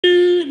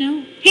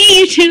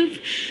Hey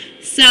YouTube!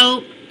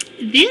 So,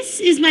 this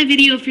is my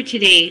video for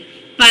today,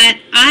 but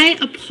I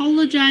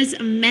apologize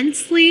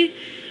immensely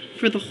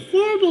for the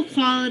horrible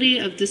quality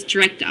of this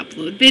direct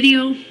upload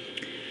video,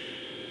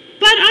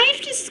 but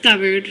I've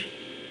discovered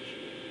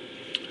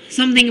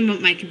something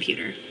about my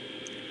computer.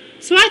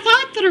 So I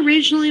thought that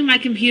originally my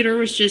computer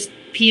was just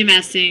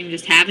PMSing,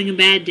 just having a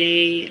bad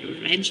day, it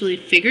would eventually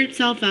figure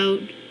itself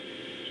out,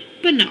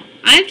 but no,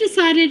 I've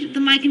decided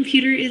that my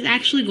computer is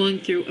actually going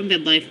through a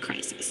midlife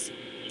crisis.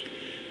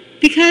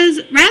 Because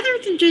rather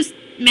than just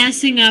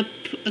messing up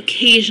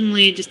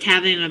occasionally, just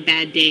having a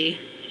bad day,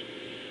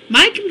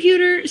 my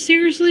computer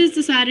seriously has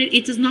decided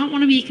it does not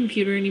want to be a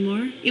computer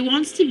anymore. It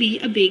wants to be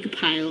a big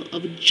pile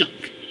of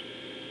junk.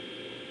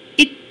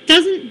 It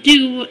doesn't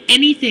do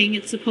anything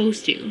it's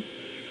supposed to.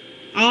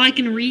 All I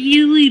can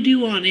really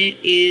do on it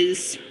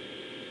is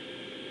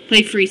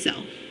play Free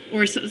Cell,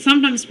 or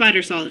sometimes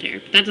Spider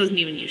Solitaire, but that doesn't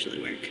even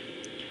usually work.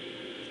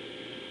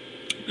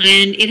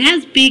 And it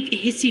has big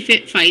hissy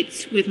fit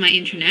fights with my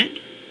internet.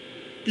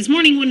 This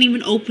morning wouldn't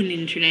even open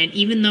internet,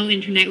 even though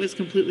internet was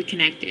completely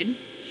connected.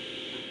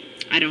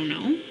 I don't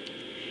know.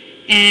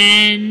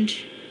 And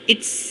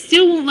it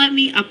still won't let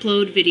me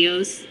upload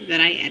videos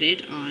that I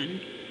edit on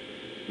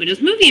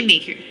Windows Movie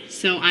Maker.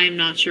 So I'm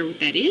not sure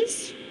what that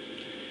is.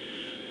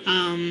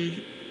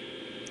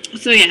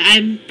 So yeah,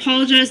 I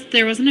apologize that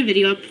there wasn't a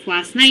video up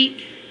last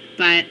night,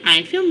 but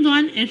I filmed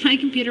one and my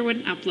computer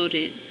wouldn't upload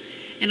it.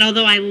 And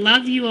although I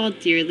love you all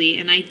dearly,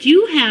 and I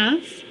do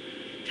have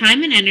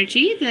time and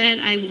energy that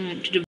I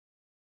want to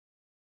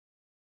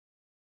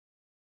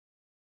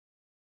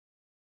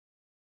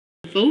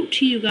devote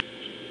to you guys,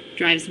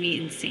 drives me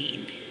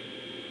insane.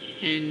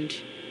 And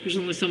there's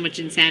only so much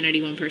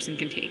insanity one person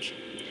can take.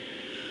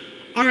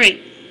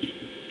 Alright,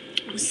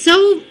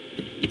 so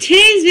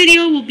today's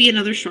video will be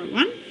another short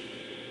one.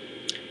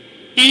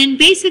 And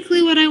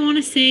basically what I want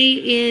to say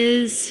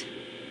is,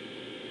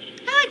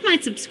 I like my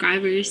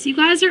subscribers. You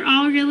guys are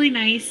all really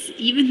nice,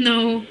 even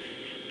though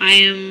I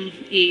am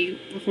a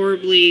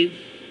horribly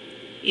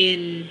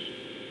in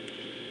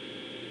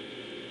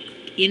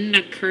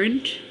a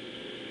current.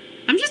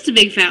 I'm just a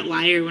big fat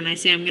liar when I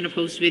say I'm going to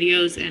post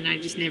videos, and I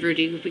just never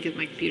do because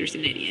my computer's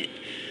an idiot.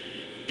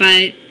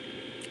 But,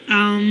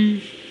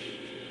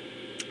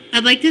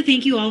 I'd like to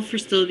thank you all for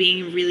still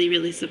being really,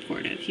 really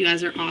supportive. You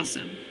guys are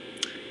awesome.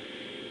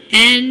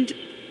 And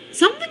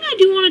something I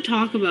do want to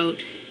talk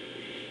about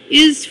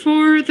is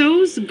for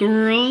those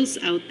girls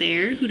out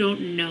there who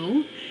don't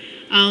know,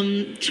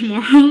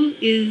 tomorrow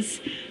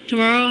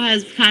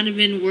has kind of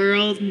been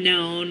world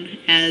known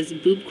as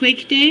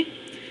Boobquake Day.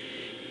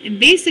 And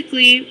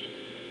basically,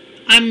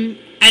 I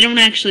don't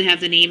actually have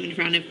the name in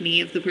front of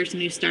me of the person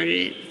who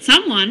started it.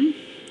 Someone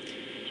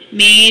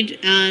made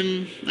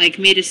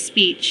a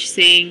speech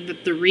saying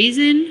that the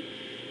reason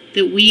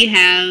that we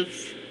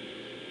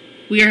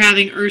are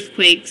having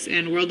earthquakes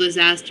and world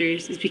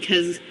disasters is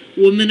because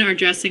women are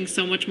dressing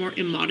so much more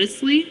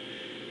immodestly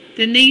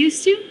than they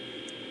used to.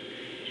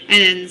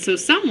 And then so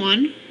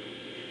someone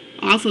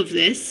off of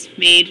this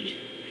made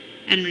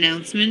an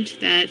announcement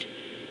that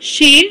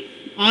she,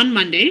 on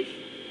Monday,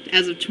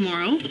 as of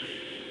tomorrow,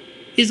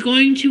 is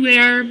going to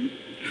wear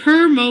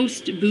her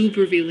most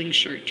boob-revealing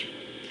shirt.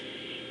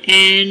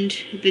 And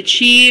that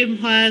she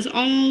implies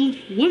all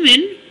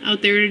women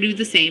out there to do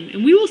the same.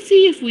 And we will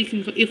see if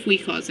we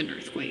cause an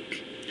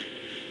earthquake.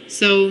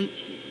 So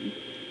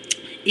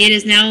it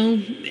is now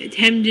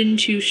hemmed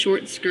into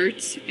short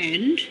skirts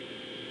and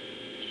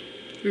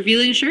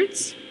revealing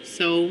shirts.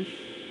 So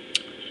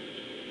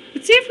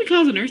let's see if we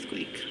cause an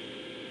earthquake.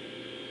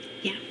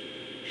 Yeah.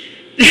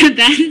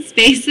 That's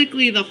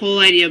basically the whole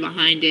idea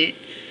behind it.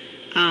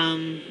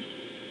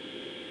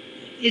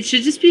 It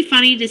should just be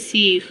funny to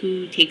see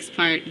who takes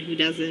part and who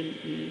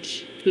doesn't and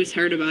who's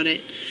heard about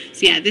it.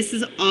 So yeah, this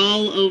is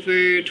all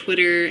over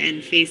Twitter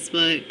and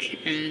Facebook,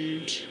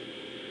 and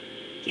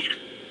yeah.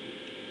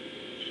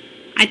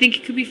 I think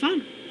it could be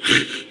fun.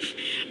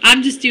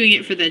 I'm just doing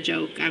it for the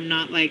joke. I'm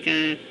not like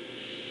I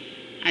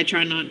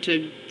try not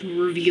to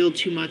reveal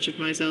too much of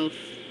myself.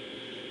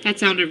 That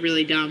sounded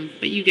really dumb,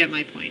 but you get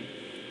my point.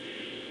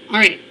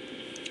 Alright,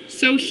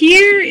 so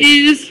here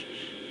is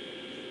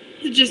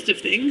the gist of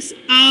things.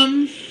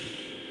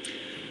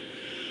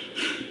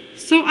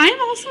 So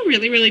I'm also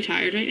really, really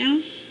tired right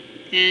now,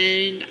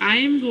 and I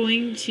am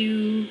going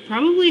to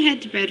probably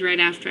head to bed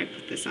right after I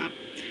put this up.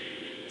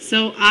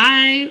 So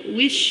I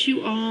wish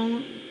you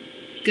all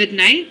good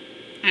night.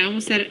 I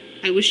almost said it.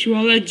 I wish you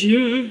all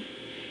adieu.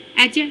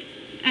 Adieu.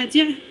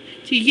 Adieu.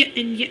 To ya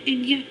and ya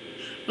and ya.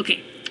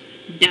 Okay.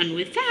 Done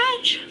with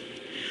that.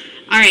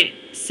 Alright.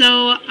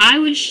 So I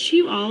wish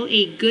you all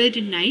a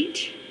good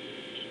night.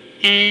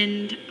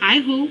 And I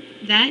hope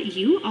that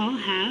you all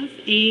have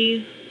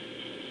a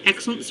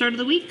excellent start of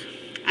the week.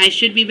 I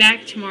should be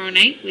back tomorrow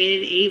night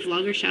with a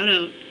vlogger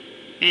shoutout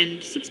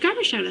and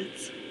subscriber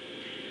shoutouts.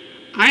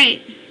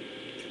 Alright.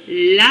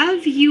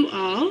 Love you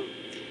all,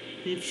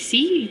 and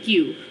see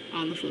you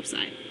on the flip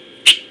side.